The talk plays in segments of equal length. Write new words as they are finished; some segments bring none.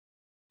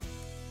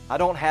I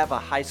don't have a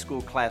high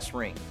school class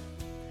ring.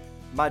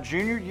 My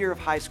junior year of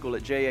high school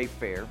at J.A.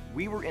 Fair,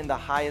 we were in the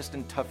highest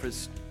and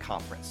toughest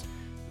conference.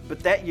 But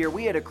that year,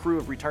 we had a crew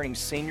of returning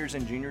seniors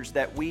and juniors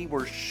that we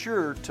were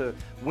sure to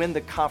win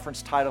the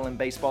conference title in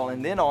baseball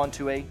and then on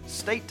to a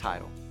state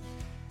title.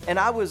 And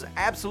I was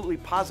absolutely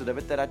positive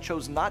of it that I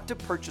chose not to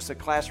purchase a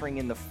class ring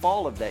in the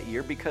fall of that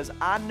year because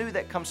I knew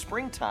that come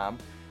springtime,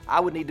 I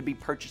would need to be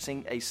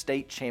purchasing a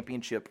state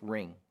championship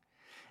ring.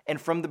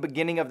 And from the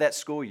beginning of that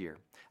school year,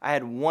 I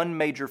had one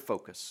major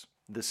focus,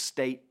 the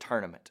state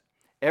tournament.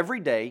 Every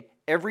day,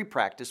 every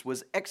practice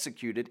was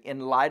executed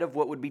in light of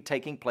what would be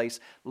taking place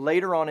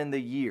later on in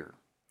the year.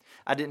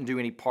 I didn't do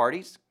any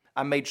parties.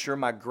 I made sure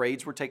my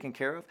grades were taken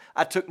care of.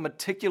 I took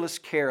meticulous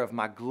care of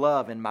my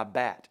glove and my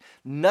bat.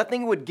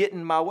 Nothing would get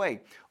in my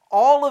way.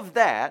 All of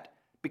that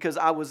because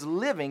I was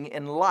living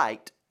in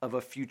light of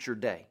a future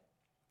day.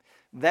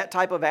 That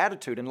type of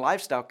attitude and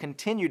lifestyle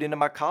continued into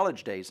my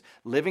college days,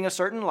 living a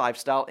certain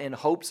lifestyle in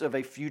hopes of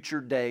a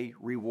future day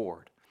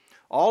reward.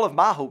 All of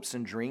my hopes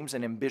and dreams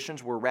and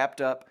ambitions were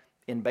wrapped up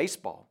in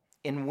baseball,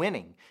 in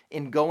winning,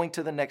 in going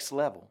to the next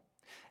level.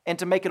 And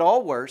to make it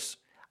all worse,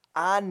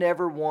 I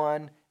never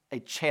won a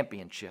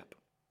championship.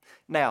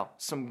 Now,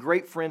 some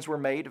great friends were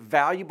made,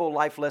 valuable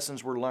life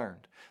lessons were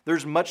learned.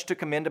 There's much to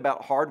commend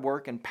about hard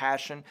work and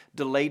passion,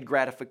 delayed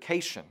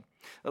gratification.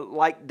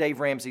 Like Dave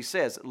Ramsey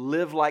says,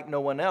 live like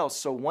no one else,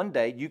 so one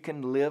day you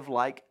can live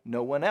like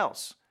no one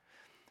else.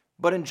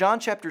 But in John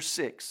chapter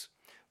 6,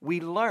 we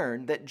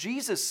learn that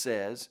Jesus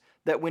says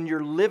that when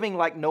you're living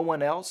like no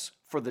one else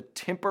for the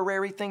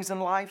temporary things in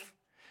life,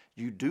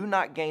 you do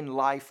not gain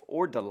life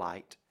or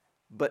delight,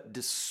 but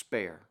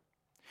despair.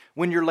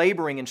 When you're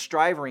laboring and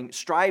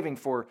striving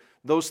for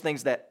those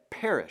things that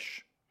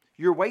perish,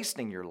 you're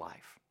wasting your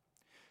life.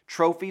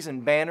 Trophies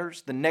and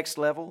banners, the next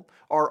level,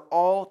 are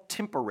all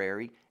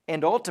temporary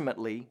and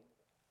ultimately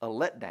a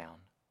letdown.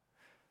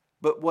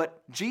 But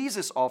what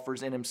Jesus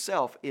offers in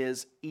himself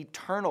is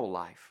eternal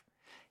life.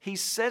 He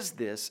says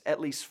this at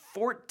least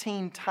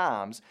 14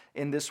 times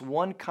in this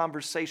one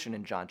conversation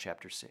in John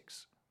chapter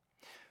 6.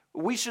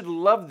 We should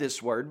love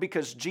this word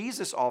because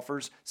Jesus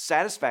offers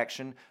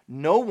satisfaction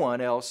no one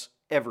else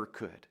ever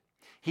could.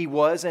 He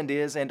was and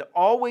is and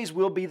always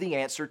will be the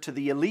answer to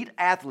the elite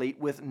athlete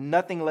with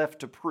nothing left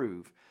to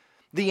prove.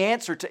 The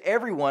answer to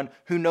everyone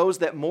who knows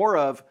that more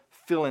of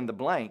fill in the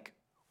blank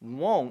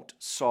won't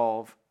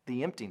solve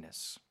the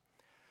emptiness.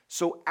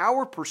 So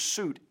our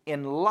pursuit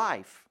in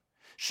life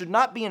should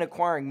not be in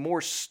acquiring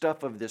more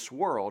stuff of this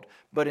world,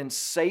 but in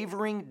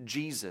savoring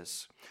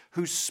Jesus,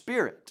 whose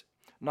Spirit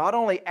not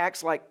only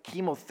acts like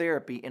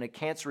chemotherapy in a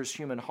cancerous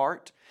human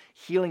heart,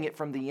 healing it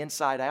from the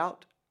inside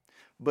out,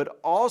 but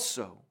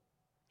also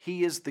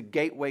He is the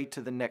gateway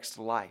to the next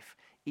life,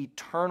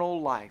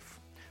 eternal life,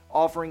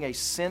 offering a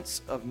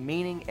sense of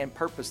meaning and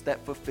purpose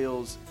that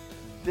fulfills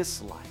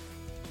this life.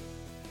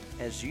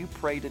 As you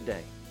pray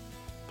today,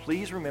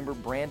 please remember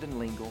Brandon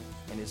Lingle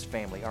and his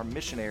family, our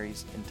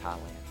missionaries in Thailand.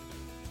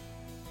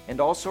 And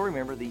also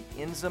remember the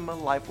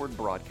Inzama Life Word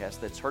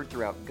broadcast that's heard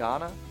throughout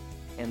Ghana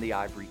and the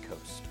Ivory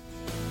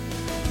Coast.